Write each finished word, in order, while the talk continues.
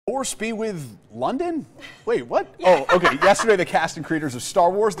Force be with London? Wait, what? Oh, okay. Yesterday, the cast and creators of Star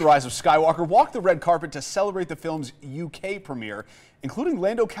Wars: The Rise of Skywalker walked the red carpet to celebrate the film's UK premiere, including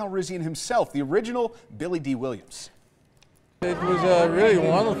Lando Calrissian himself, the original Billy Dee Williams. It was a really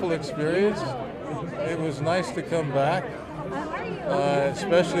wonderful experience. It was nice to come back,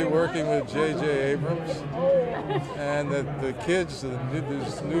 especially working with J.J. Abrams, and the kids,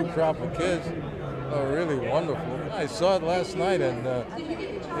 this new crop of kids, are really wonderful. I saw it last night, and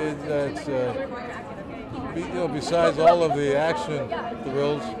besides all of the action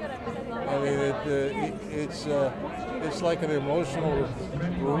thrills, I mean, it's like an emotional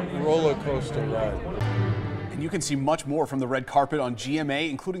roller coaster ride. And you can see much more from the red carpet on GMA,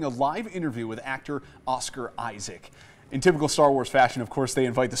 including a live interview with actor Oscar Isaac. In typical Star Wars fashion, of course, they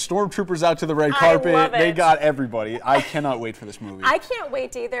invite the stormtroopers out to the red carpet. I love it. They got everybody. I cannot wait for this movie. I can't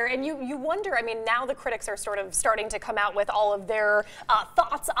wait either. And you wonder, I mean, now the critics are sort of starting to come out with all of their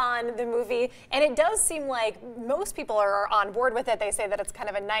thoughts on the movie. And it does seem like most people are on board with it. They say that it's kind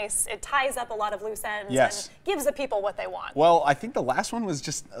of a nice, it ties up a lot of loose ends and gives the people what they want. Well, I think the last one was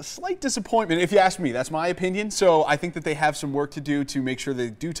just a slight disappointment, if you ask me. That's my opinion. So I think that they have some work to do to make sure they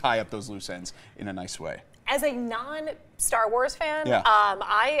do tie up those loose ends in a nice way. As a non-Star Wars fan,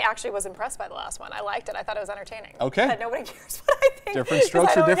 I actually was impressed by the last one. I liked it. I thought it was entertaining. Okay. But nobody cares what I think. Different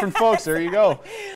strokes for different folks. There you go.